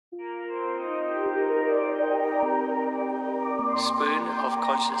Spoon of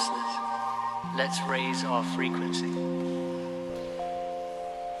consciousness. Let's raise our frequency.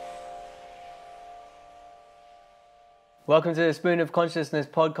 Welcome to the Spoon of Consciousness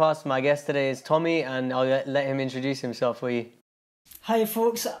podcast. My guest today is Tommy, and I'll let him introduce himself for you. Hi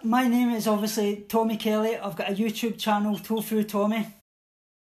folks, my name is obviously Tommy Kelly. I've got a YouTube channel, Tofu Tommy.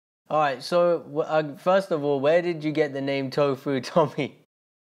 Alright, so first of all, where did you get the name Tofu Tommy?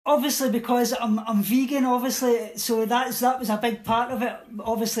 Obviously because I'm vegan, obviously, so that was a big part of it.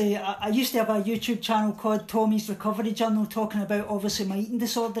 Obviously, I used to have a YouTube channel called Tommy's Recovery Journal, talking about obviously my eating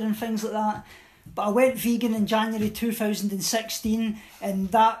disorder and things like that. But I went vegan in January 2016, and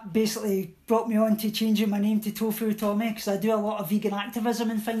that basically brought me on to changing my name to Tofu Tommy, because I do a lot of vegan activism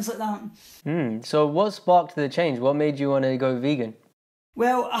and things like that. So what sparked the change? What made you want to go vegan?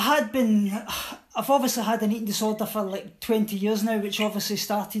 Well, I've obviously had an eating disorder for like 20 years now, which obviously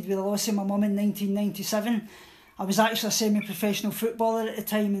started with the loss of my mum in 1997. I was actually a semi-professional footballer at the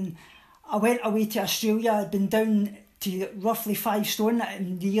time, and I went away to Australia. I'd been down to roughly 5 stone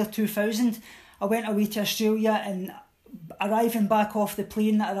in the year 2000. I went away to Australia, and arriving back off the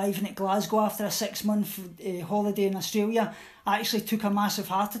plane, arriving at Glasgow after a 6-month holiday in Australia, I actually took a massive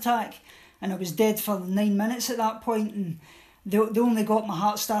heart attack, and I was dead for 9 minutes at that point, and they only got my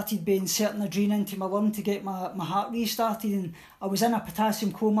heart started by inserting adrenaline into my lung to get my heart restarted, and I was in a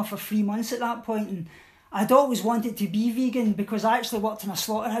potassium coma for 3 months at that point, and I'd always wanted to be vegan because I actually worked in a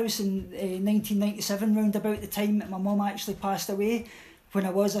slaughterhouse in 1997, round about the time that my mum actually passed away, when I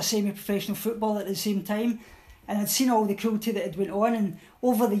was a semi-professional footballer at the same time, and I'd seen all the cruelty that had went on, and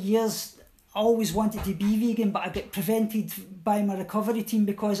over the years I always wanted to be vegan, but I got prevented by my recovery team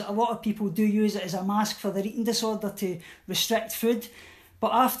because a lot of people do use it as a mask for their eating disorder to restrict food.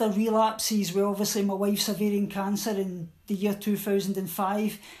 But after relapses, with obviously my wife's ovarian cancer in the year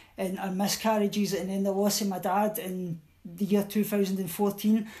 2005, and her miscarriages, and then the loss of my dad in the year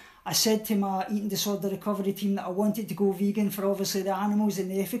 2014, I said to my eating disorder recovery team that I wanted to go vegan for obviously the animals and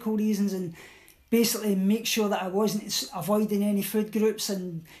the ethical reasons, and basically make sure that I wasn't avoiding any food groups,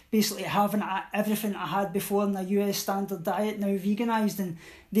 and basically having everything I had before in a US standard diet now veganised, and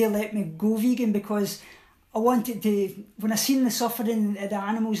they let me go vegan because I wanted to, when I seen the suffering of the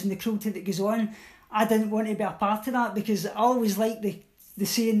animals and the cruelty that goes on, I didn't want to be a part of that, because I always like the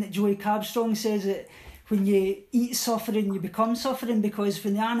saying that Joey Carbstrong says, that when you eat suffering, you become suffering, because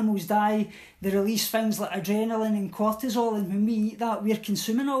when the animals die, they release things like adrenaline and cortisol, and when we eat that, we're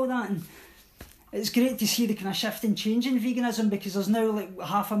consuming all that. And it's great to see the kind of shift and change in veganism, because there's now like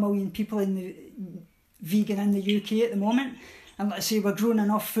 500,000 people vegan in the UK at the moment, and like I say, we're growing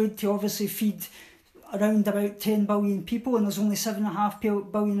enough food to obviously feed around about 10 billion people, and there's only 7.5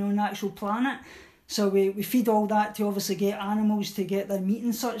 billion on the actual planet. So we feed all that to obviously get animals to get their meat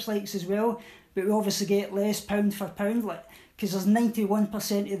and such likes as well, but we obviously get less pound for pound, like, because there's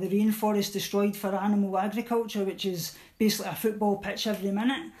 91% of the rainforest destroyed for animal agriculture, which is basically a football pitch every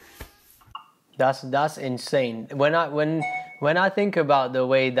minute. That's insane. When I think about the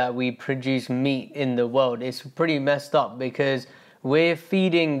way that we produce meat in the world, it's pretty messed up, because we're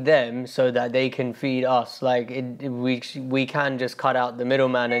feeding them so that they can feed us. Like we can just cut out the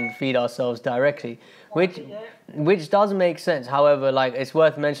middleman and feed ourselves directly, which does make sense. However, like, it's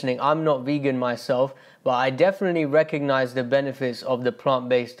worth mentioning, I'm not vegan myself, but I definitely recognize the benefits of the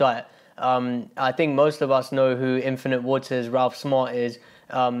plant-based diet. I think most of us know who Infinite Water's Ralph Smart is.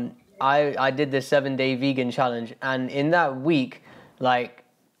 I did the 7-day vegan challenge, and in that week, like,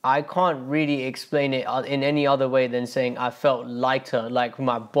 I can't really explain it in any other way than saying I felt lighter, like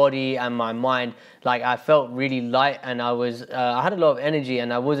my body and my mind. Like, I felt really light, and I had a lot of energy,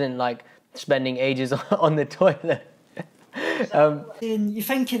 and I wasn't like spending ages on the toilet. You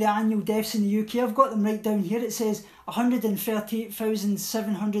think of the annual deaths in the UK, I've got them right down here. It says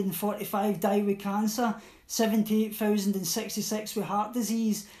 138,745 die with cancer, 78,066 with heart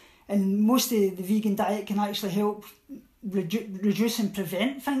disease, and most of the vegan diet can actually help reduce and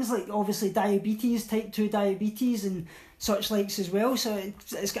prevent things like obviously diabetes, type 2 diabetes and such likes as well. So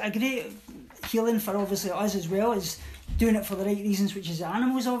it's got a great healing for obviously us, as well as doing it for the right reasons, which is the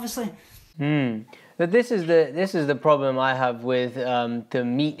animals obviously. But this is the problem I have with the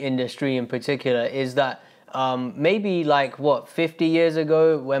meat industry in particular, is that maybe like 50 years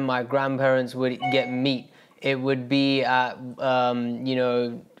ago, when my grandparents would get meat, it would be at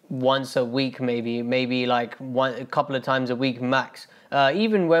once a week, maybe like a couple of times a week max.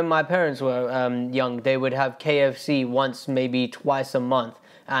 Even when my parents were young, they would have KFC once, maybe twice a month,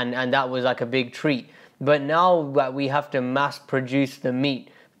 and that was like a big treat. But now that we have to mass produce the meat,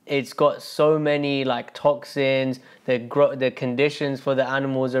 it's got so many like toxins. The conditions for the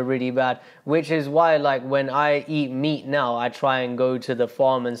animals are really bad, which is why like when I eat meat now, I try and go to the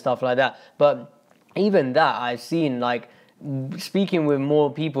farm and stuff like that. But even that, I've seen like speaking with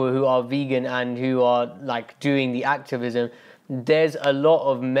more people who are vegan and who are like doing the activism, there's a lot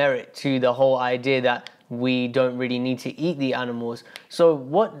of merit to the whole idea that we don't really need to eat the animals. So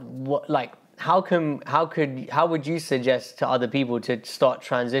what like how would you suggest to other people to start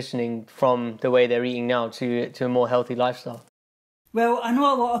transitioning from the way they're eating now to a more healthy lifestyle? Well, I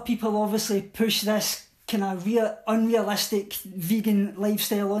know a lot of people obviously push this kind of unrealistic vegan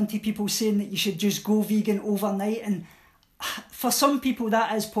lifestyle onto people, saying that you should just go vegan overnight, and for some people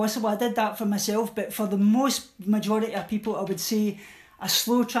that is possible. I did that for myself, but for the majority of people, I would say a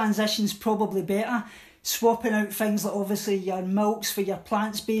slow transition's probably better. Swapping out things like obviously your milks for your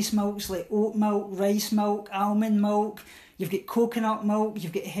plant-based milks like oat milk, rice milk, almond milk, you've got coconut milk,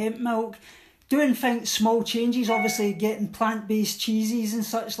 you've got hemp milk. Doing things, small changes, obviously getting plant-based cheeses and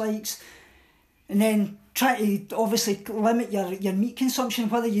such likes, and then try to obviously limit your meat consumption,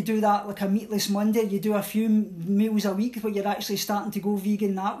 whether you do that like a meatless Monday, you do a few meals a week where you're actually starting to go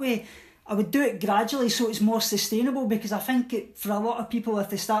vegan that way. I would do it gradually so it's more sustainable, because I think for a lot of people,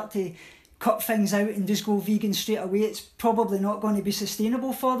 if they start to cut things out and just go vegan straight away, it's probably not going to be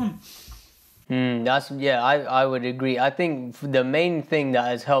sustainable for them. I would agree. I think the main thing that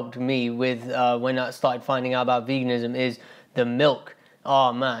has helped me with when I started finding out about veganism is the milk.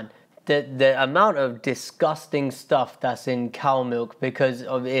 Oh man, the amount of disgusting stuff that's in cow milk, because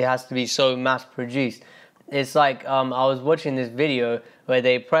of it has to be so mass produced. It's like I was watching this video where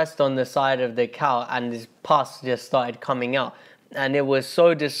they pressed on the side of the cow and this pus just started coming out. And it was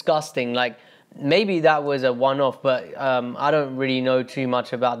so disgusting. Like, maybe that was a one-off, but I don't really know too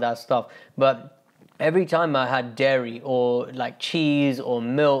much about that stuff. But every time I had dairy or like cheese or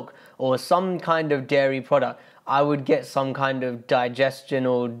milk or some kind of dairy product, I would get some kind of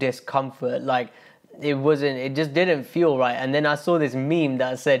digestional discomfort. Like, it just didn't feel right. And then I saw this meme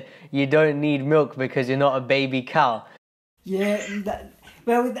that said, you don't need milk because you're not a baby cow. Yeah,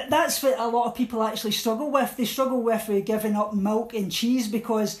 that's what a lot of people actually struggle with. They struggle with giving up milk and cheese,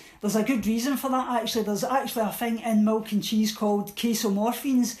 because there's a good reason for that actually. There's actually a thing in milk and cheese called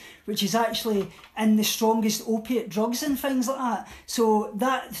casomorphins, which is actually in the strongest opiate drugs and things like that. So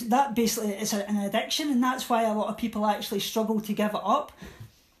that basically is an addiction, and that's why a lot of people actually struggle to give it up.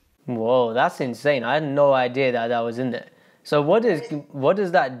 Whoa, that's insane. I had no idea that was in there. So what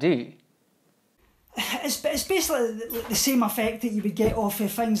does that do? It's basically the same effect that you would get off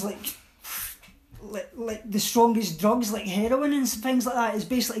of things like the strongest drugs like heroin and things like that. It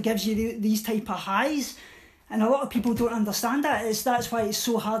basically gives you these type of highs, and a lot of people don't understand that. That's why it's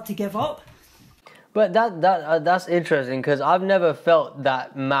so hard to give up. But that's interesting, because I've never felt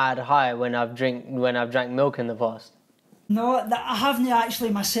that mad high when I've drank milk in the past. No, I haven't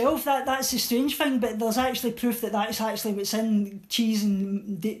actually myself. That's the strange thing, but there's actually proof that that's actually what's in cheese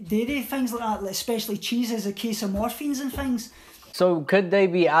and dairy, things like that, especially cheese is a case of morphines and things. So could they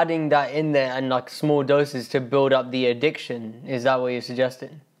be adding that in there in like small doses to build up the addiction? Is that what you're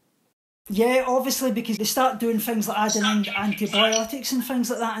suggesting? Yeah, obviously, because they start doing things like adding in antibiotics and things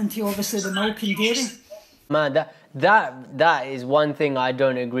like that into obviously the milk and dairy. Man, that is one thing I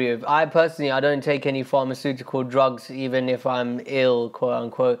don't agree with. I personally, I don't take any pharmaceutical drugs, even if I'm ill, quote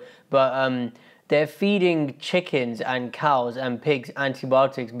unquote. But they're feeding chickens and cows and pigs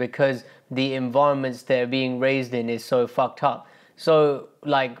antibiotics because the environments they're being raised in is so fucked up. So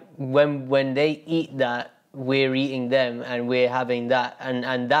like when they eat that, we're eating them and we're having that,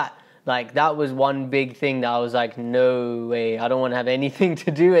 and that. Like, that was one big thing that I was like, no way, I don't want to have anything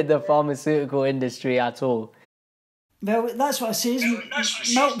to do with the pharmaceutical industry at all. Well, that's what I say.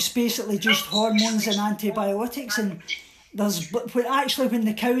 Milk's basically just hormones and antibiotics, and when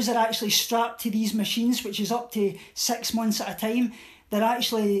the cows are actually strapped to these machines, which is up to 6 months at a time,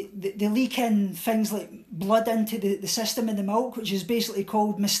 they leak in things like blood into the system in the milk, which is basically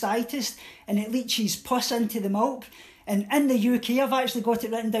called mastitis, and it leaches pus into the milk. And in the UK, I've actually got it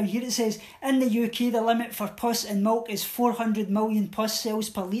written down here, it says, in the UK the limit for pus in milk is 400 million pus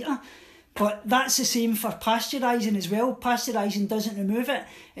cells per litre. But that's the same for pasteurising as well. Pasteurising doesn't remove it,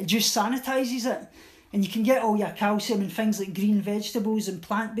 it just sanitises it. And you can get all your calcium in things like green vegetables and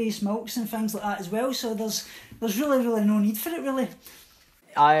plant-based milks and things like that as well. So there's really no need for it, really.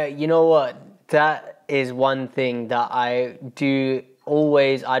 You know what? That is one thing that I do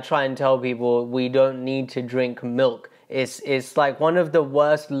always. I try and tell people we don't need to drink milk It's like one of the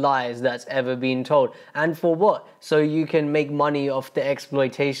worst lies that's ever been told. And for what? So you can make money off the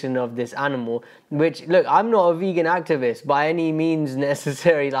exploitation of this animal. Which, look, I'm not a vegan activist by any means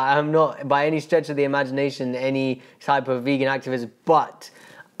necessary. Like, I'm not by any stretch of the imagination any type of vegan activist, but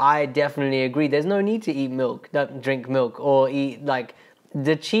I definitely agree. There's no need to eat milk, drink milk, or eat, like,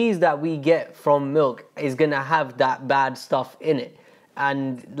 the cheese that we get from milk is gonna have that bad stuff in it.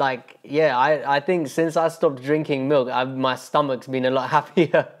 And like, yeah, I think since I stopped drinking milk, my stomach's been a lot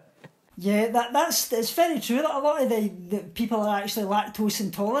happier. Yeah, it's very true that a lot of the people are actually lactose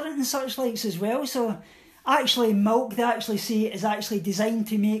intolerant and such likes as well. So actually milk, they actually say, is actually designed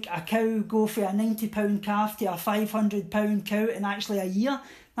to make a cow go from a £90 calf to a £500 cow in actually a year.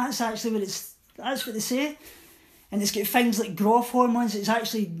 That's actually that's what they say. And it's got things like growth hormones, it's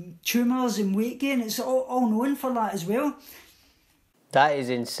actually tumours and weight gain, it's all known for that as well. That is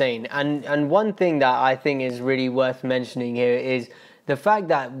insane. And one thing that I think is really worth mentioning here is the fact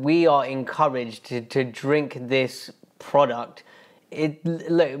that we are encouraged to drink this product.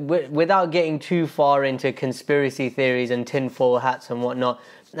 Without getting too far into conspiracy theories and tinfoil hats and whatnot,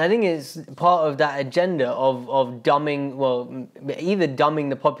 I think it's part of that agenda of dumbing, well, either dumbing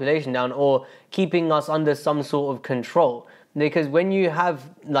the population down or keeping us under some sort of control. Because when you have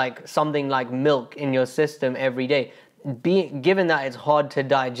like something like milk in your system every day, given that it's hard to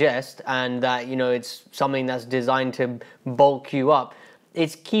digest and that, you know, it's something that's designed to bulk you up,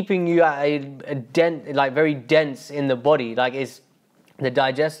 it's keeping you at very dense in the body. Like, the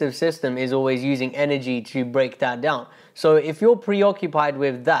digestive system is always using energy to break that down. So if you're preoccupied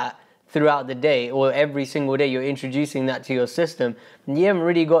with that throughout the day, or every single day you're introducing that to your system, you haven't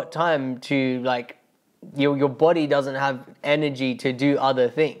really got time to, like, your body doesn't have energy to do other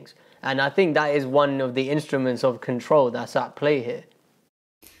things. And I think that is one of the instruments of control that's at play here.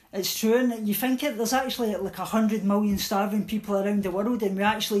 It's true, and you think there's actually like 100 million starving people around the world, and we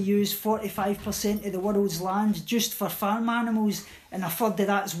actually use 45% of the world's land just for farm animals, and a third of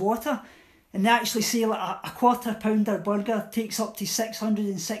that's water. And they actually say like a quarter pounder burger takes up to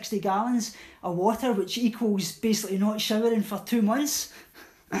 660 gallons of water, which equals basically not showering for 2 months.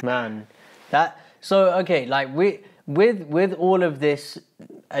 Man, okay, like with all of this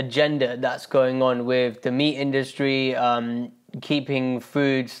agenda that's going on with the meat industry, keeping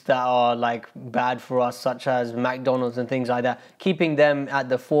foods that are like bad for us, such as McDonald's and things like that, keeping them at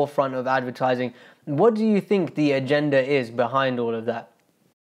the forefront of advertising, what do you think the agenda is behind all of that?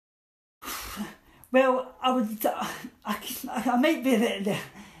 Well, I might be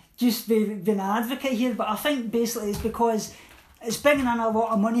just being an advocate here, but I think basically it's because it's bringing in a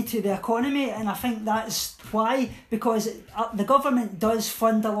lot of money to the economy, and I think that's why, because the government does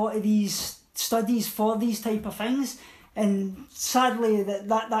fund a lot of these studies for these type of things, and sadly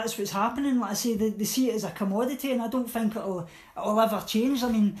that's what's happening. Like I say, they see it as a commodity, and I don't think it'll ever change. I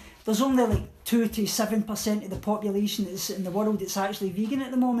mean, there's only like 2 to 7% of the population that's in the world that's actually vegan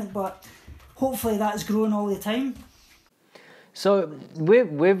at the moment, but hopefully that's growing all the time. So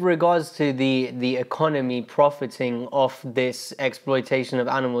with regards to the economy profiting off this exploitation of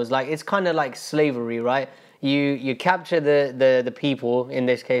animals, like, it's kind of like slavery, right? You capture the people, in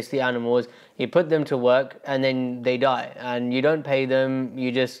this case the animals, you put them to work, and then they die, and you don't pay them,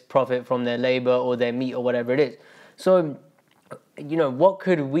 you just profit from their labor or their meat or whatever it is. So, you know, what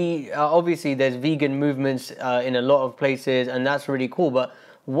could we, obviously there's vegan movements in a lot of places, and that's really cool, but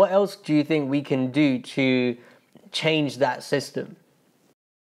what else do you think we can do to change that system?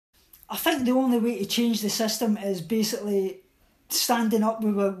 I think the only way to change the system is basically standing up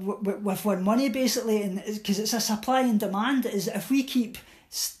with one money, basically, and because it's a supply and demand. Is if we keep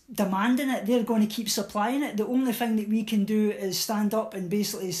demanding it, they're going to keep supplying it. The only thing that we can do is stand up and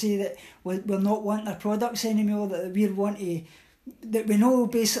basically say that we'll not want their products anymore, that that we know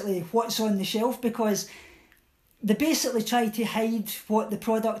basically what's on the shelf, because they basically try to hide what the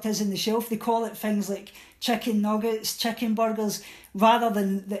product is in the shelf. They call it things like chicken nuggets, chicken burgers, rather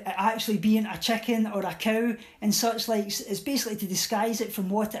than it actually being a chicken or a cow and such like. It's basically to disguise it from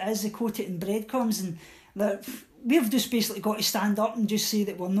what it is. They coat it in breadcrumbs, and we've just basically got to stand up and just say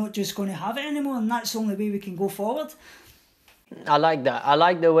that we're not just going to have it anymore, and that's the only way we can go forward. I like that. I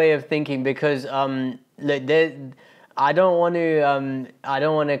like the way of thinking, because I don't want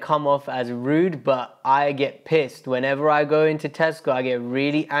to come off as rude, but I get pissed whenever I go into Tesco. I get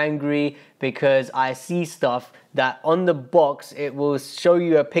really angry because I see stuff that on the box it will show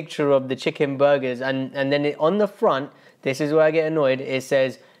you a picture of the chicken burgers, and then on the front, this is where I get annoyed, it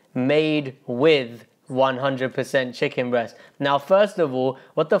says made with 100% chicken breast. Now, first of all,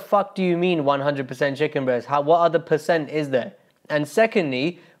 what the fuck do you mean 100% chicken breast? What other percent is there? And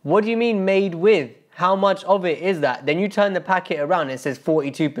secondly, what do you mean made with? how much of it is that? Then you turn the packet around, it says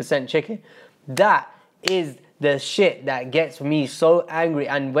 42% chicken. That is the shit that gets me so angry.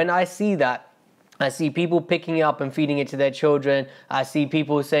 And when I see that, I see people picking it up and feeding it to their children. I see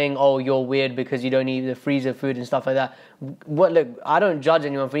people saying, oh, you're weird because you don't eat the freezer food and stuff like that. Look, I don't judge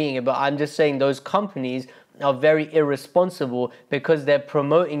anyone for eating it, but I'm just saying those companies are very irresponsible because they're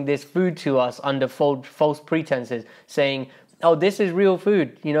promoting this food to us under false pretenses, saying, oh, this is real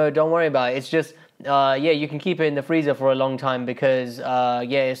food, you know, don't worry about it. It's just, yeah, you can keep it in the freezer for a long time because,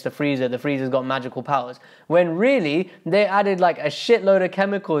 yeah, it's the freezer's got magical powers. When really, they added like a shitload of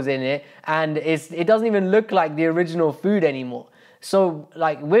chemicals in it, and it doesn't even look like the original food anymore. So,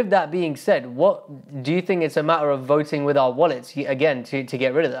 like, with that being said, what do you think it's a matter of voting with our wallets, again, to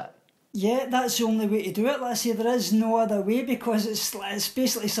get rid of that? Yeah, that's the only way to do it. Let's say there is no other way because it's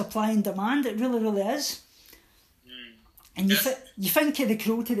basically supply and demand. It really, really is. And you think of the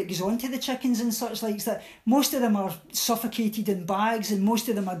cruelty that goes on to the chickens and such like that. Most of them are suffocated in bags and most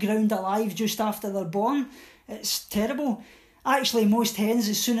of them are ground alive just after they're born. It's terrible. Actually, most hens,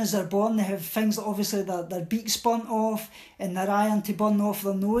 as soon as they're born, they have things like obviously their beaks burnt off and their iron to burn off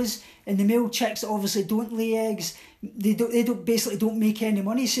their nose. And the male chicks that obviously don't lay eggs, they basically don't make any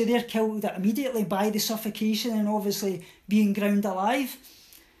money, so they're killed immediately by the suffocation and obviously being ground alive.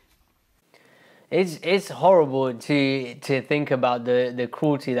 It's horrible to think about the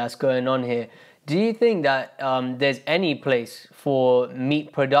cruelty that's going on here. Do you think that there's any place for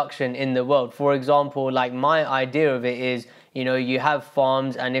meat production in the world? For example, like my idea of it is, you know, you have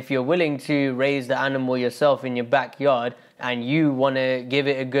farms, and if you're willing to raise the animal yourself in your backyard and you want to give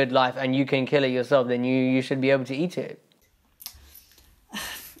it a good life and you can kill it yourself, then you should be able to eat it.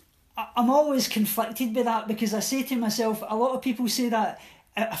 I'm always conflicted with that because I say to myself, a lot of people say that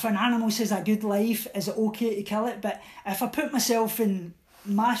if an animal says a good life, is it okay to kill it? But if I put myself in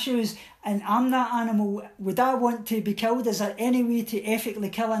my shoes and I'm that animal, would I want to be killed? Is there any way to ethically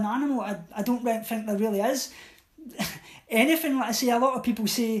kill an animal? I don't think there really is. Anything, like I say, a lot of people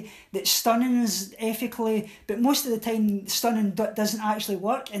say that stunning is ethically, but most of the time stunning doesn't actually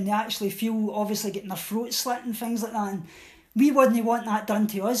work and they actually feel obviously getting their throat slit and things like that. And we wouldn't want that done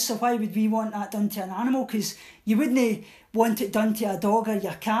to us, so why would we want that done to an animal? Because you wouldn't want it done to a dog or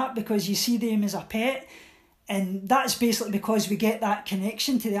your cat because you see them as a pet, and that's basically because we get that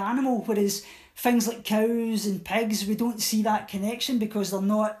connection to the animal, whereas things like cows and pigs, we don't see that connection because they're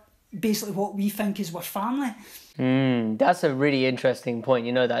not basically what we think is our family. That's a really interesting point.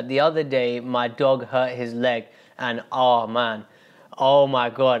 You know that the other day my dog hurt his leg, and oh man, oh my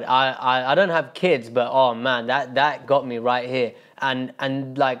God, I don't have kids, but oh man, that got me right here.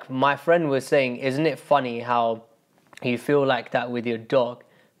 And like my friend was saying, isn't it funny how you feel like that with your dog,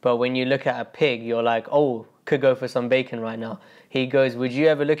 but when you look at a pig, you're like, oh, could go for some bacon right now. He goes, would you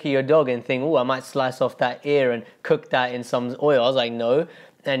ever look at your dog and think, oh, I might slice off that ear and cook that in some oil? I was like, no.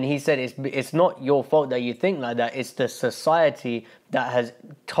 And he said, it's not your fault that you think like that. It's the society that has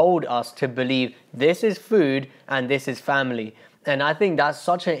told us to believe this is food and this is family. And I think that's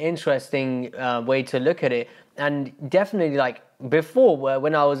such an interesting way to look at it. And definitely, like before,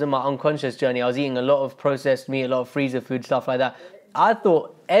 when I was in my unconscious journey, I was eating a lot of processed meat, a lot of freezer food, stuff like that. I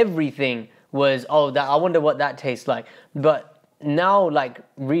thought everything was, oh, I wonder what that tastes like. But now, like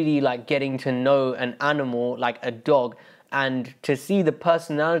really like getting to know an animal, like a dog, and to see the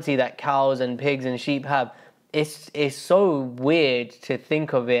personality that cows and pigs and sheep have, it's so weird to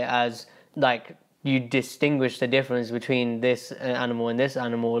think of it as like you distinguish the difference between this animal and this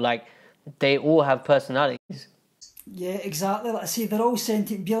animal. Like they all have personalities. Yeah, exactly. Like I say, they're all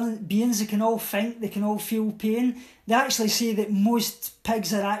sentient beings. They can all think, they can all feel pain. They actually say that most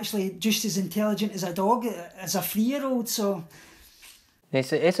pigs are actually just as intelligent as a dog, as a 3-year-old. So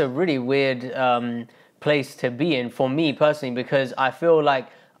it's a really weird place to be in for me personally, because I feel like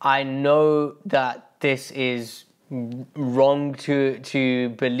I know that this is wrong to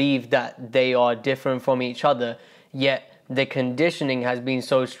believe that they are different from each other, yet the conditioning has been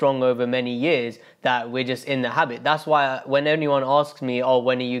so strong over many years that we're just in the habit. That's why when anyone asks me, oh,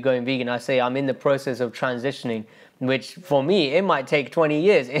 when are you going vegan? I say I'm in the process of transitioning, which for me, it might take 20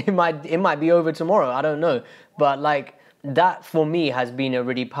 years. It might be over tomorrow. I don't know. But like that for me has been a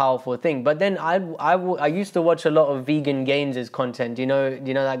really powerful thing. But then I used to watch a lot of Vegan Gains' content. Do you know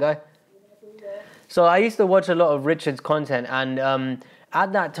that guy? So I used to watch a lot of Richard's content, and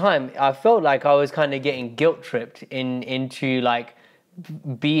at that time, I felt like I was kind of getting guilt-tripped into like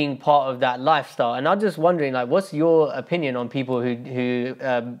being part of that lifestyle. And I'm just wondering, like, what's your opinion on people who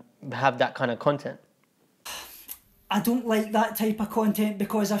have that kind of content? I don't like that type of content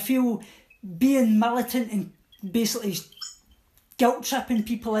because I feel being militant and basically guilt tripping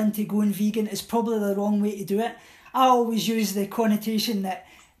people into going vegan is probably the wrong way to do it. I always use the connotation that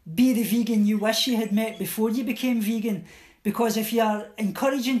be the vegan you wish you had met before you became vegan, because if you're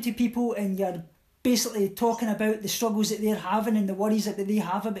encouraging to people and you're basically talking about the struggles that they're having and the worries that they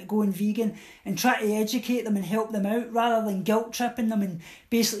have about going vegan and try to educate them and help them out rather than guilt tripping them and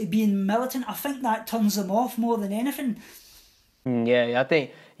basically being militant, I think that turns them off more than anything. Yeah, I think,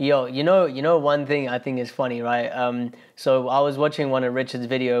 you know, one thing I think is funny, right? So I was watching one of Richard's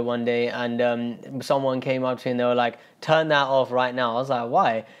video one day, and someone came up to me and they were like, "Turn that off right now." I was like,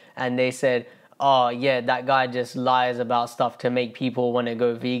 "Why?" And they said, "Oh, yeah, that guy just lies about stuff to make people want to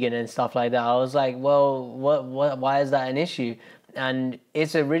go vegan and stuff like that." I was like, "Well, why is that an issue?" And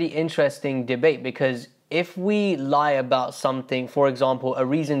it's a really interesting debate, because if we lie about something, for example, a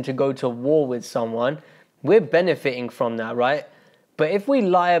reason to go to war with someone, we're benefiting from that, right? But if we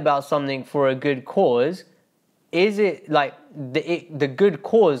lie about something for a good cause, is it like the good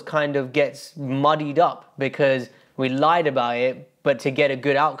cause kind of gets muddied up because we lied about it, but to get a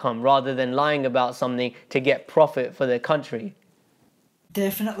good outcome rather than lying about something to get profit for the country?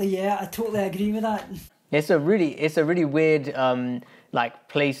 Definitely, yeah, I totally agree with that. It's a really weird like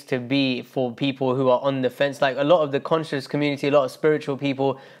place to be for people who are on the fence. Like, a lot of the conscious community, a lot of spiritual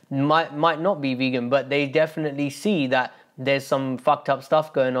people might not be vegan, but they definitely see that there's some fucked up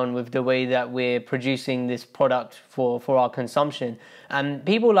stuff going on with the way that we're producing this product for our consumption. And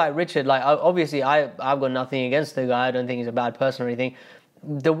people like Richard, like, obviously I've got nothing against the guy. I don't think he's a bad person or anything.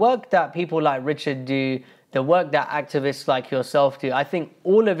 The work that people like Richard do, the work that activists like yourself do, I think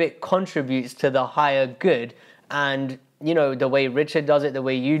all of it contributes to the higher good. And, you know, the way Richard does it, the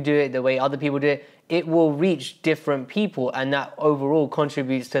way you do it, the way other people do it, it will reach different people, and that overall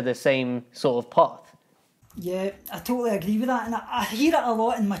contributes to the same sort of path. Yeah, I totally agree with that, and I hear it a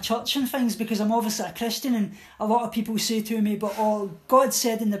lot in my church and things, because I'm obviously a Christian, and a lot of people say to me, but God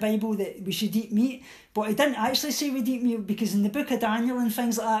said in the Bible that we should eat meat, but he didn't actually say we'd eat meat, because in the book of Daniel and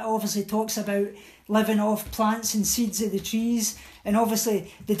things like that, it obviously talks about living off plants and seeds of the trees, and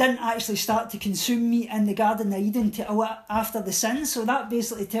obviously they didn't actually start to consume meat in the Garden of Eden until after the sin, so that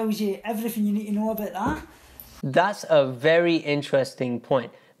basically tells you everything you need to know about that. That's a very interesting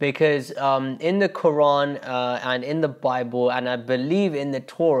point. Because in the Quran and in the Bible, and I believe in the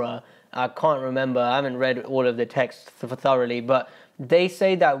Torah, I can't remember, I haven't read all of the text thoroughly, but they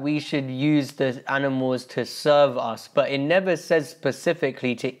say that we should use the animals to serve us, but it never says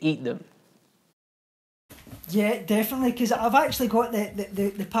specifically to eat them. Yeah, definitely, because I've actually got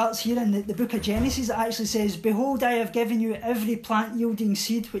the parts here in the book of Genesis that actually says, "Behold, I have given you every plant yielding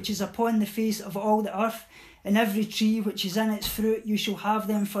seed which is upon the face of all the earth, and every tree which is in its fruit, you shall have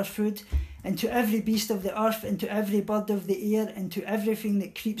them for food. And to every beast of the earth, and to every bird of the air, and to everything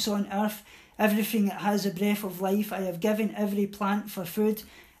that creeps on earth, everything that has a breath of life, I have given every plant for food."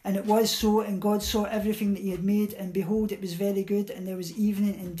 And it was so, and God saw everything that he had made, and behold, it was very good, and there was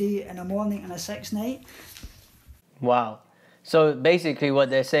evening and day, and a morning and a sixth night. Wow. So basically what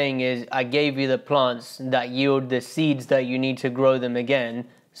they're saying is, I gave you the plants that yield the seeds that you need to grow them again.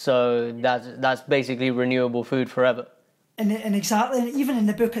 So that's basically renewable food forever. And exactly, and even in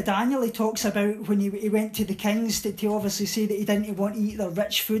the book of Daniel, he talks about when he went to the kings to obviously say that he didn't want to eat their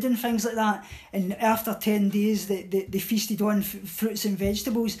rich food and things like that. And after 10 days, they feasted on fruits and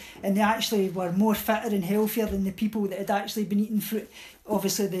vegetables, and they actually were more fitter and healthier than the people that had actually been eating fruit,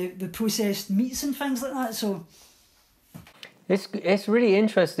 obviously the processed meats and things like that. So it's really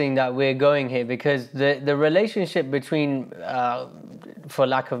interesting that we're going here, because the relationship between, for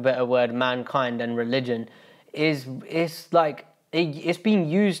lack of a better word, mankind and religion is like it's being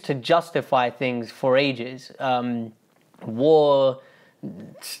used to justify things for ages. War,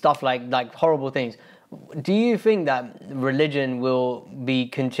 stuff like horrible things. Do you think that religion will be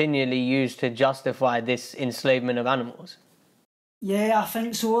continually used to justify this enslavement of animals? Yeah, I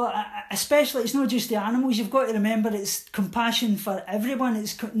think so. Especially, it's not just the animals. You've got to remember it's compassion for everyone.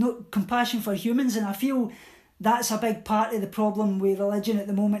 It's compassion for humans, and I feel that's a big part of the problem with religion at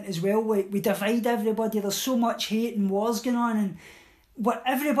the moment as well. We divide everybody. There's so much hate and wars going on, and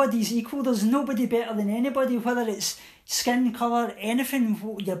everybody's equal. There's nobody better than anybody, whether it's skin colour,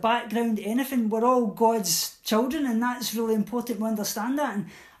 anything, your background, anything. We're all God's children, and that's really important to understand that. And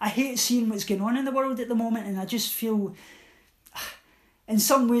I hate seeing what's going on in the world at the moment, and I just feel, in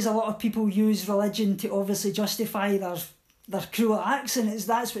some ways, a lot of people use religion to obviously justify their cruel acts, and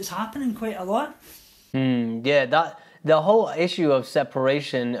that's what's happening quite a lot. Yeah, that the whole issue of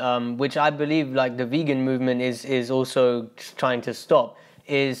separation, which I believe like the vegan movement is also trying to stop,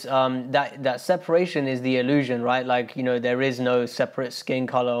 is that separation is the illusion, right? Like, you know, there is no separate skin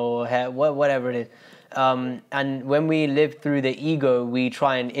color or hair, whatever it is. And when we live through the ego, we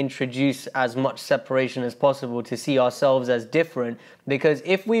try and introduce as much separation as possible to see ourselves as different. Because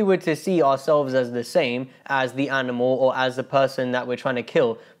if we were to see ourselves as the same as the animal or as the person that we're trying to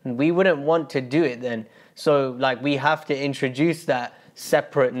kill, we wouldn't want to do it then. So like we have to introduce that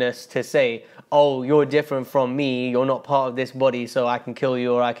separateness to say, oh, you're different from me, you're not part of this body, so I can kill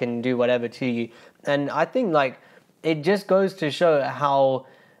you or I can do whatever to you. And I think like it just goes to show how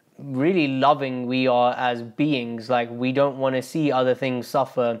really loving we are as beings. Like we don't want to see other things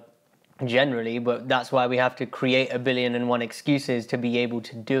suffer generally, but that's why we have to create 1,000,000,001 excuses to be able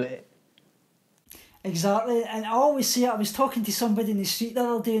to do it. Exactly, and I always say it. I was talking to somebody in the street the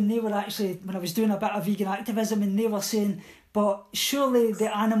other day, and they were actually, when I was doing a bit of vegan activism, and they were saying, but surely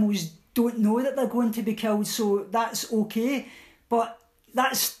the animals don't know that they're going to be killed, so that's okay. But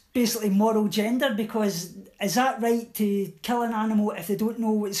that's basically moral gender, because is that right to kill an animal if they don't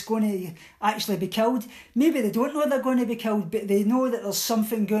know it's going to actually be killed? Maybe they don't know they're going to be killed, but they know that there's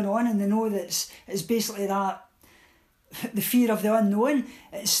something going on, and they know that it's basically that, the fear of the unknown.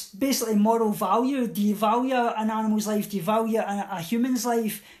 It's basically moral value. Do you value an animal's life? Do you value a human's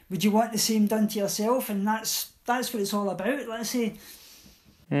life? Would you want the same done to yourself? And that's what it's all about, let's say.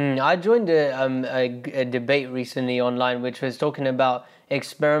 I joined a debate recently online which was talking about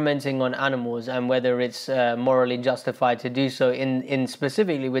experimenting on animals and whether it's morally justified to do so, in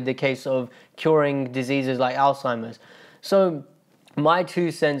specifically with the case of curing diseases like Alzheimer's. So my 2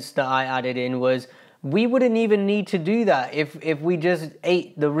 cents that I added in was, we wouldn't even need to do that if we just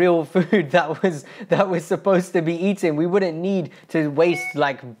ate the real food that was supposed to be eaten. We wouldn't need to waste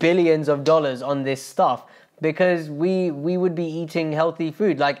like billions of dollars on this stuff, because we would be eating healthy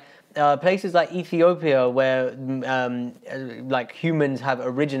food. Like places like Ethiopia, where like humans have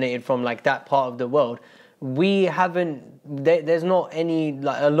originated from, like that part of the world, we haven't, there's not any,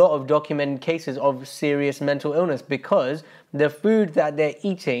 like a lot of documented cases of serious mental illness because the food that they're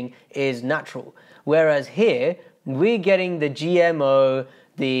eating is natural. Whereas here, we're getting the GMO,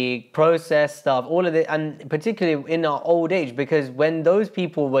 the processed stuff, all of it, and particularly in our old age, because when those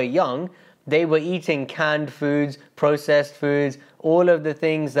people were young, they were eating canned foods, processed foods, all of the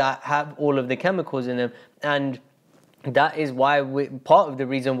things that have all of the chemicals in them. And that is why part of the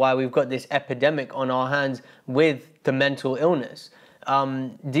reason why we've got this epidemic on our hands with the mental illness.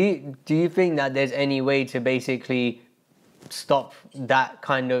 Do you think that there's any way to basically stop that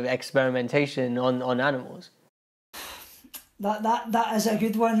kind of experimentation on animals? That is a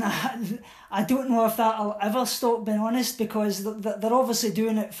good one. I don't know if that'll ever stop, being honest, because they're obviously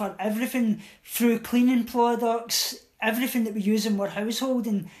doing it for everything, through cleaning products, everything that we use in our household,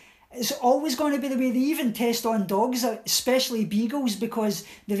 and it's always going to be the way. They even test on dogs, especially beagles, because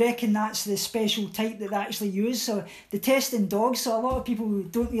they reckon that's the special type that they actually use. So they test in dogs, so a lot of people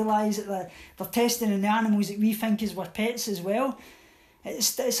don't realise that they're testing in the animals that we think is our pets as well.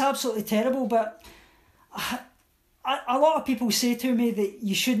 It's absolutely terrible, but a lot of people say to me that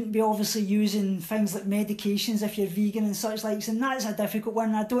you shouldn't be obviously using things like medications if you're vegan and such likes, and that's a difficult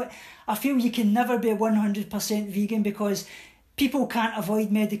one. I feel you can never be 100% vegan, because people can't avoid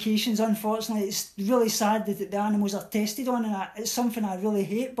medications, unfortunately. It's really sad that the animals are tested on, and it's something I really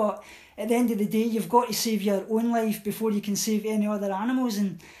hate, but at the end of the day, you've got to save your own life before you can save any other animals,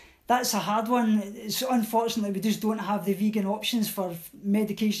 and that's a hard one. Unfortunately, we just don't have the vegan options for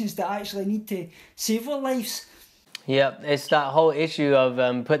medications that actually need to save our lives. Yeah, it's that whole issue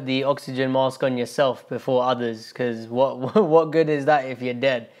of put the oxygen mask on yourself before others, because what good is that if you're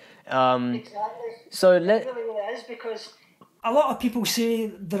dead? Exactly. So it really is, because a lot of people say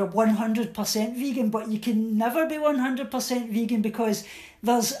they're 100% vegan, but you can never be 100% vegan, because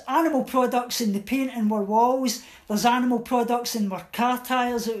there's animal products in the paint in our walls, there's animal products in our car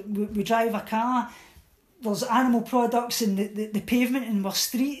tyres, we drive a car, there's animal products in the pavement in our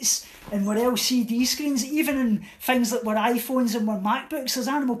streets and our LCD screens, even in things like our iPhones and our MacBooks, there's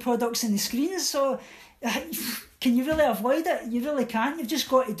animal products in the screens. So can you really avoid it? You really can't. You've just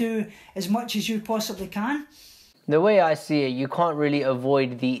got to do as much as you possibly can. The way I see it, you can't really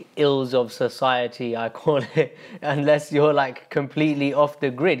avoid the ills of society, I call it, unless you're like completely off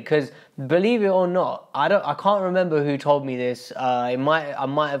the grid. Because believe it or not, I can't remember who told me this. I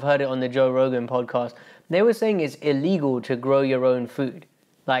might have heard it on the Joe Rogan podcast. They were saying it's illegal to grow your own food.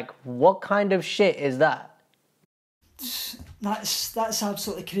 Like, what kind of shit is that? That's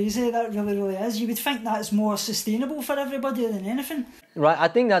absolutely crazy. That really, really is. You would think that's more sustainable for everybody than anything. Right, I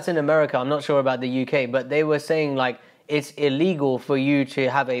think that's in America. I'm not sure about the UK, but they were saying like it's illegal for you to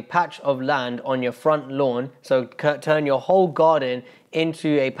have a patch of land on your front lawn. So turn your whole garden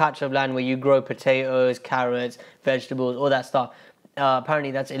into a patch of land where you grow potatoes, carrots, vegetables, all that stuff.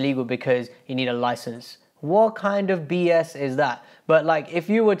 apparently that's illegal because you need a license. What kind of BS is that? But like, if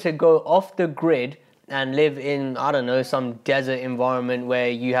you were to go off the grid and live in, I don't know, some desert environment where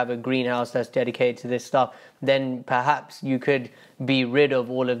you have a greenhouse that's dedicated to this stuff, then perhaps you could be rid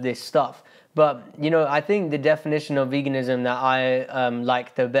of all of this stuff. But, you know, I think the definition of veganism that I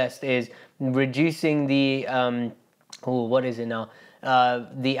like the best is reducing the, what is it now?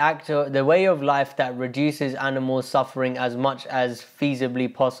 The way of life that reduces animal suffering as much as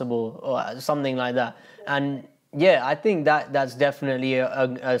feasibly possible, or something like that. And yeah, I think that's definitely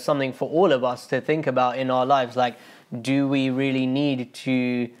something for all of us to think about in our lives. Like, do we really need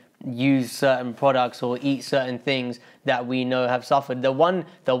to use certain products or eat certain things that we know have suffered? The one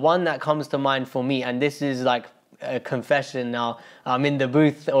that comes to mind for me, and this is like a confession now, I'm in the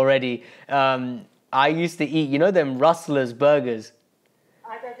booth already. I used to eat, you know, them Rustler's burgers.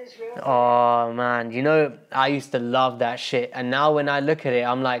 Oh man, you know, I used to love that shit, and now when I look at it,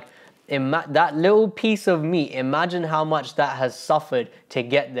 I'm like, that little piece of meat, imagine how much that has suffered to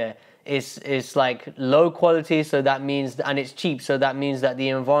get there. It's like low quality, so that means, and it's cheap, so that means that the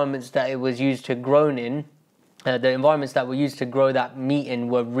environments that it was used to grow in, the environments that were used to grow that meat in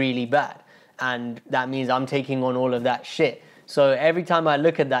were really bad, and that means I'm taking on all of that shit. So every time I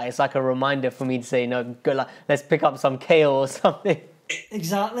look at that, it's like a reminder for me to say, no, go, like, let's pick up some kale or something.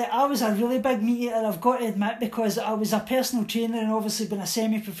 Exactly. I was a really big meat eater, I've got to admit, because I was a personal trainer and obviously been a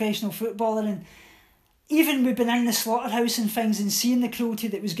semi-professional footballer, and even we've been in the slaughterhouse and things and seeing the cruelty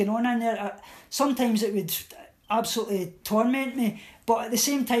that was going on in there, sometimes it would absolutely torment me, but at the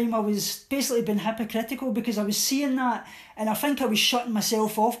same time I was basically being hypocritical because I was seeing that, and I think I was shutting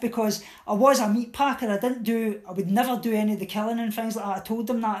myself off because I was a meat packer. I would never do any of the killing and things like that. I told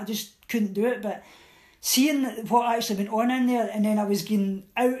them that I just couldn't do it, but seeing what actually went on in there, and then I was getting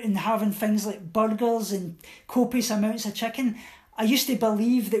out and having things like burgers and copious amounts of chicken, I used to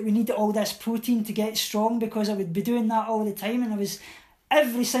believe that we needed all this protein to get strong because I would be doing that all the time, and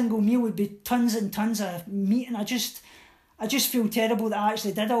every single meal would be tons and tons of meat, and I just feel terrible that I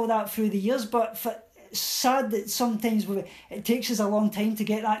actually did all that through the years, but it's sad that sometimes it takes us a long time to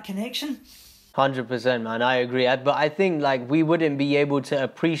get that connection. 100%, man, I agree. But I think like we wouldn't be able to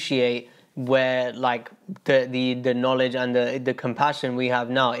appreciate where like the knowledge and the compassion we have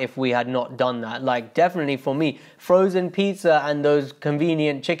now if we had not done that. Like, definitely for me, frozen pizza and those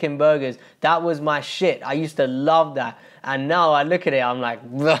convenient chicken burgers, that was my shit. I used to love that, and now I look at it, I'm like,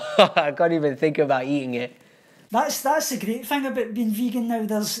 I can't even think about eating it. That's the great thing about being vegan now.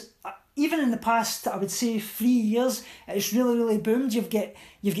 There's even in the past, I would say 3 years, it's really boomed. You've got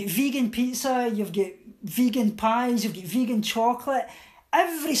vegan pizza, you've got vegan pies, you've got vegan chocolate.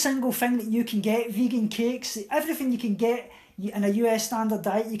 Every single thing that you can get, vegan cakes, everything you can get in a US standard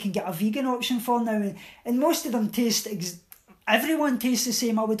diet, you can get a vegan option for now. And most of them taste, everyone tastes the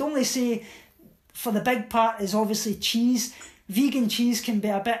same. I would only say for the big part is obviously cheese. Vegan cheese can be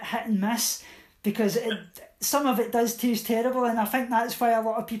a bit hit and miss because some of it does taste terrible, and I think that's why a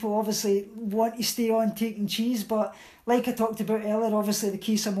lot of people obviously want to stay on taking cheese. But like I talked about earlier, obviously the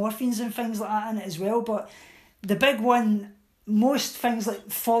case of morphines and things like that in it as well. But the big one, most things like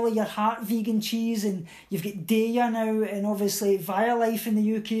Follow Your Heart vegan cheese, and you've got Daya now, and obviously Violife in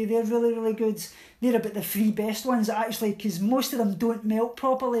the UK, they're really good. They're about the 3 best ones actually, because most of them don't melt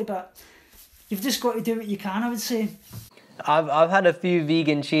properly, but you've just got to do what you can, I would say. I've had a few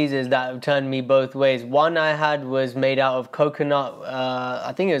vegan cheeses that have turned me both ways. One I had was made out of coconut,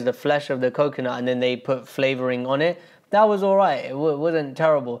 I think it was the flesh of the coconut, and then they put flavouring on it. That was all right. It wasn't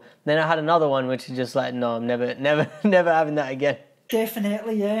terrible. Then I had another one which is just like, no, I'm never having that again.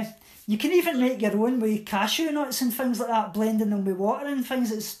 Definitely, yeah. You can even make your own with cashew nuts and things like that, blending them with water and things.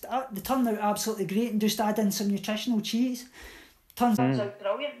 They turn out absolutely great, and just add in some nutritional cheese. Turns out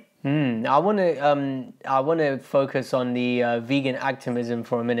brilliant. I want to focus on the vegan activism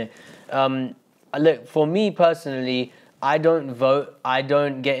for a minute. Look, for me personally, I don't vote, I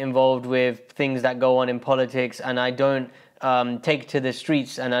don't get involved with things that go on in politics, and I don't take to the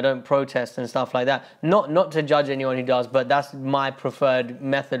streets, and I don't protest and stuff like that. Not to judge anyone who does, but that's my preferred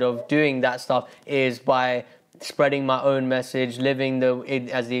method of doing that stuff, is by spreading my own message, living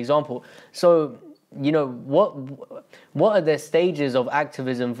as the example. So, you know, what are the stages of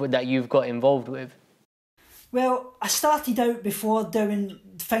activism that you've got involved with? Well, I started out before doing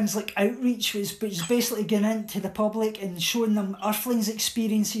things like outreach, which is basically going into the public and showing them Earthlings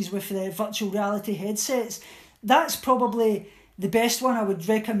experiences with the virtual reality headsets. That's probably the best one I would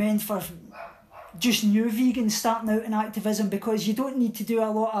recommend for just new vegans starting out in activism, because you don't need to do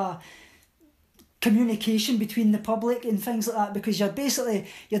a lot of communication between the public and things like that, because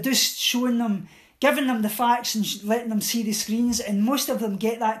you're just showing them giving them the facts and letting them see the screens, and most of them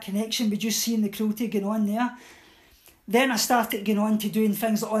get that connection with just seeing the cruelty going on there. Then I started going on to doing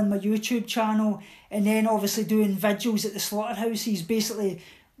things on my YouTube channel, and then obviously doing vigils at the slaughterhouses. Basically,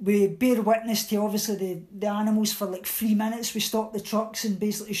 we bear witness to obviously the animals for like 3 minutes. We stop the trucks and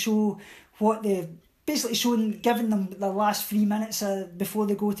basically show what they giving them the last 3 minutes before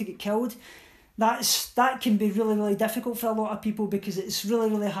they go to get killed. That can be really, really difficult for a lot of people, because it's really,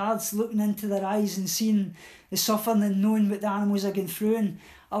 really hard looking into their eyes and seeing the suffering and knowing what the animals are going through, and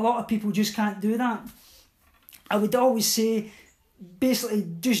a lot of people just can't do that. I would always say, basically,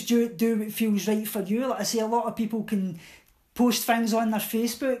 just do what feels right for you. Like I say, a lot of people can post things on their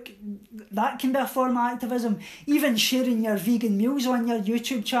Facebook. That can be a form of activism. Even sharing your vegan meals on your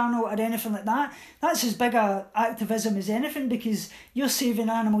YouTube channel or anything like that, that's as big a activism as anything, because you're saving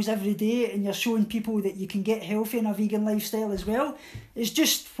animals every day and you're showing people that you can get healthy in a vegan lifestyle as well. It's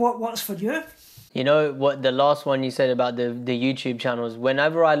just what works for you. You know what, the last one you said about the YouTube channels,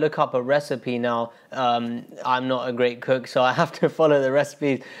 whenever I look up a recipe now, I'm not a great cook, so I have to follow the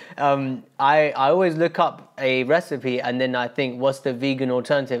recipes. I always look up a recipe and then I think, what's the vegan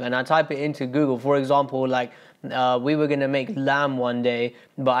alternative? And I type it into Google. For example, like we were going to make lamb one day,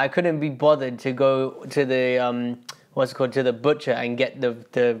 but I couldn't be bothered to go to the, to the butcher and get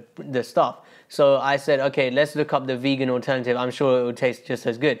the stuff. So I said, okay, let's look up the vegan alternative. I'm sure it will taste just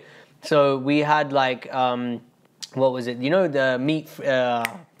as good. So we had like, what was it? You know, the meat,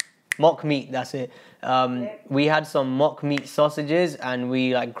 mock meat, that's it. We had some mock meat sausages and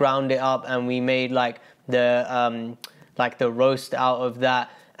we like ground it up and we made like the roast out of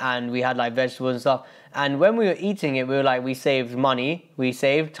that, and we had like vegetables and stuff. And when we were eating it, we were like, we saved money, we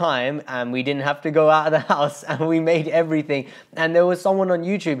saved time, and we didn't have to go out of the house, and we made everything. And there was someone on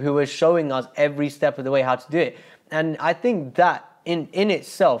YouTube who was showing us every step of the way how to do it. And I think that in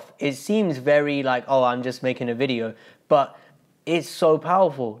itself, it seems very like, oh, I'm just making a video, but it's so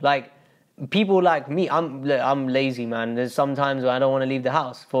powerful. Like, people like me, I'm lazy, man. There's sometimes where I don't want to leave the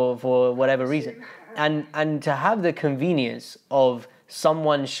house for whatever reason, and to have the convenience of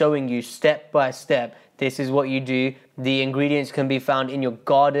someone showing you step by step, this is what you do. The ingredients can be found in your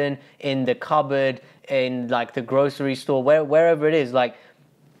garden, in the cupboard, in like the grocery store, wherever it is. Like,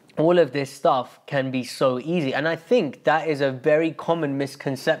 all of this stuff can be so easy. And I think that is a very common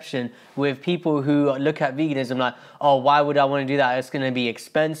misconception with people who look at veganism like, oh, why would I want to do that? It's going to be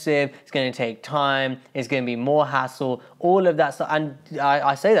expensive, it's going to take time, it's going to be more hassle, all of that stuff. And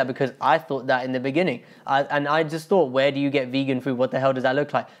I say that because I thought that in the beginning. And I just thought, where do you get vegan food? What the hell does that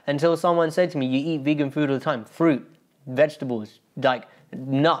look like? Until someone said to me, you eat vegan food all the time. Fruit, vegetables, like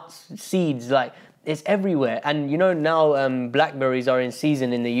nuts, seeds, like it's everywhere. And you know, now blackberries are in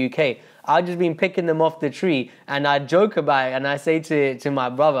season in the UK. I've just been picking them off the tree, and I joke about it, and I say to my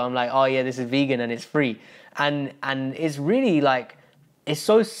brother, I'm like, oh yeah, this is vegan and it's free. And it's really like, it's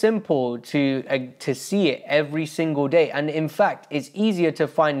so simple to see it every single day. And in fact, it's easier to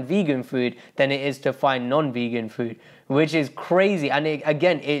find vegan food than it is to find non-vegan food, which is crazy. And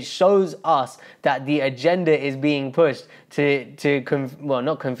it shows us that the agenda is being pushed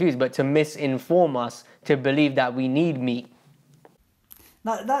not confuse, but to misinform us to believe that we need meat.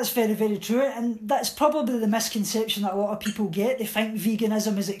 That's very, very true. And that's probably the misconception that a lot of people get. They think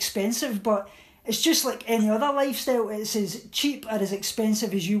veganism is expensive, but it's just like any other lifestyle. It's as cheap or as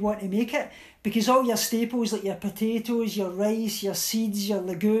expensive as you want to make it, because all your staples like your potatoes, your rice, your seeds, your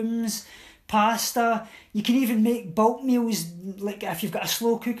legumes, pasta, you can even make bulk meals. Like if you've got a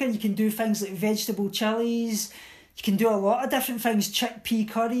slow cooker, you can do things like vegetable chilies. You can do a lot of different things, chickpea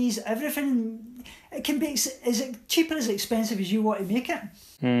curries, everything. It can be as cheap or as expensive as you want to make it.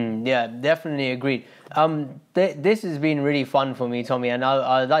 Yeah, definitely agreed. This has been really fun for me, Tommy, and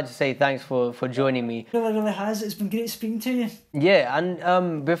I'd like to say thanks for joining me. It really, really has. It's been great speaking to you. Yeah,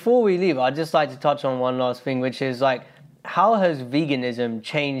 and before we leave, I'd just like to touch on one last thing, which is like, how has veganism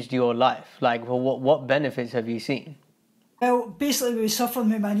changed your life? Like, what benefits have you seen? Well, basically, we were suffering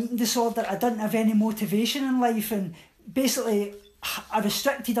with my eating disorder. I didn't have any motivation in life, and basically, I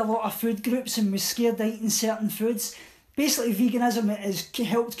restricted a lot of food groups and was scared of eating certain foods. Basically, veganism has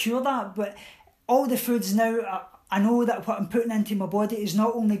helped cure that, but all the foods now, I know that what I'm putting into my body is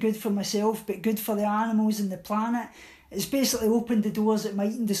not only good for myself, but good for the animals and the planet. It's basically opened the doors that my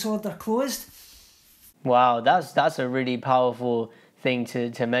eating disorder closed. Wow, that's a really powerful thing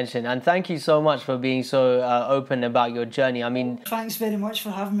to mention, and thank you so much for being so open about your journey. I mean, thanks very much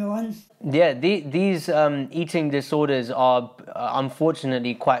for having me on. Yeah, these eating disorders are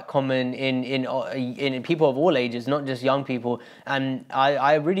unfortunately quite common in people of all ages, not just young people. And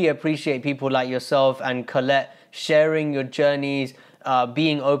I really appreciate people like yourself and Colette sharing your journeys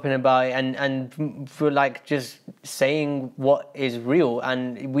being open about it, and for like just saying what is real.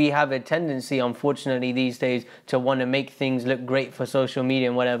 And we have a tendency, unfortunately, these days to want to make things look great for social media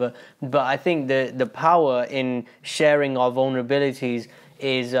and whatever. But I think the power in sharing our vulnerabilities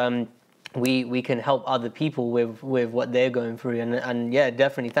is we can help other people with what they're going through. And yeah,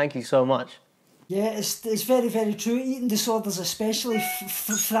 definitely, thank you so much. Yeah, it's very, very true. Eating disorders especially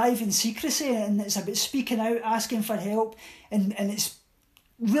thrive in secrecy, and it's about speaking out, asking for help, and it's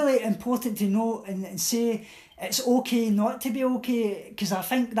really important to know and say it's okay not to be okay, because I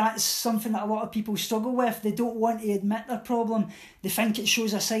think that's something that a lot of people struggle with. They don't want to admit their problem. They think it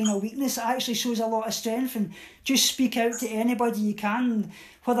shows a sign of weakness. It actually shows a lot of strength, and just speak out to anybody you can,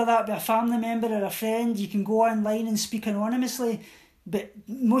 whether that be a family member or a friend. You can go online and speak anonymously. But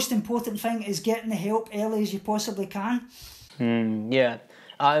most important thing is getting the help early as you possibly can. Yeah,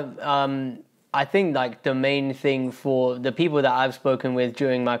 I think like the main thing for the people that I've spoken with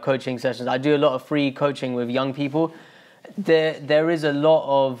during my coaching sessions, I do a lot of free coaching with young people. There is a lot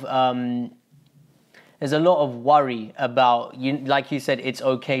of there's a lot of worry about, you, like you said, it's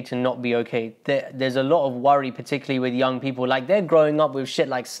okay to not be okay. There's a lot of worry, particularly with young people. Like, they're growing up with shit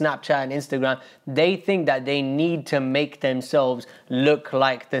like Snapchat and Instagram. They think that they need to make themselves look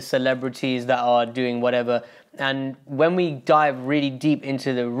like the celebrities that are doing whatever. And when we dive really deep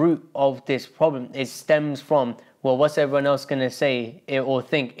into the root of this problem, it stems from, well, what's everyone else going to say or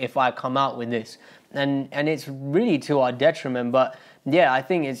think if I come out with this? And it's really to our detriment. But yeah, I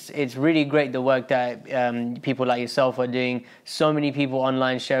think it's really great the work that people like yourself are doing. So many people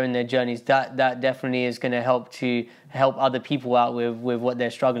online sharing their journeys. That definitely is going to help other people out with what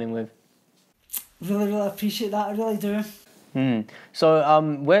they're struggling with. Really, really appreciate that. I really do. So,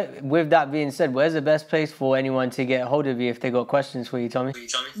 with that being said, where's the best place for anyone to get hold of you if they got questions for you, Tommy?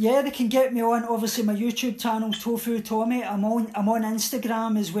 Yeah, they can get me on, obviously, my YouTube channel, Tofu Tommy. I'm on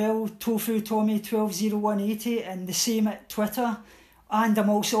Instagram as well, Tofu Tommy 120180, and the same at Twitter. And I'm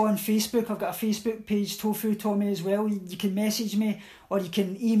also on Facebook. I've got a Facebook page, Tofu Tommy, as well. You can message me, or you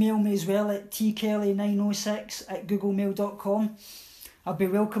can email me as well at tkelly906@googlemail.com. I'll be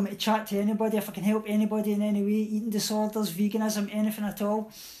welcome to chat to anybody if I can help anybody in any way. Eating disorders, veganism, anything at all.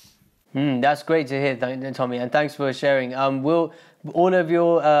 That's great to hear, Tommy, and thanks for sharing. All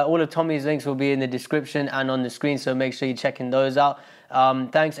of Tommy's links will be in the description and on the screen, so make sure you're checking those out.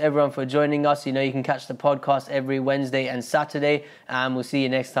 Thanks everyone for joining us. You know, you can catch the podcast every Wednesday and Saturday, and we'll see you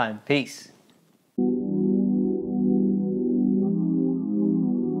next time. Peace.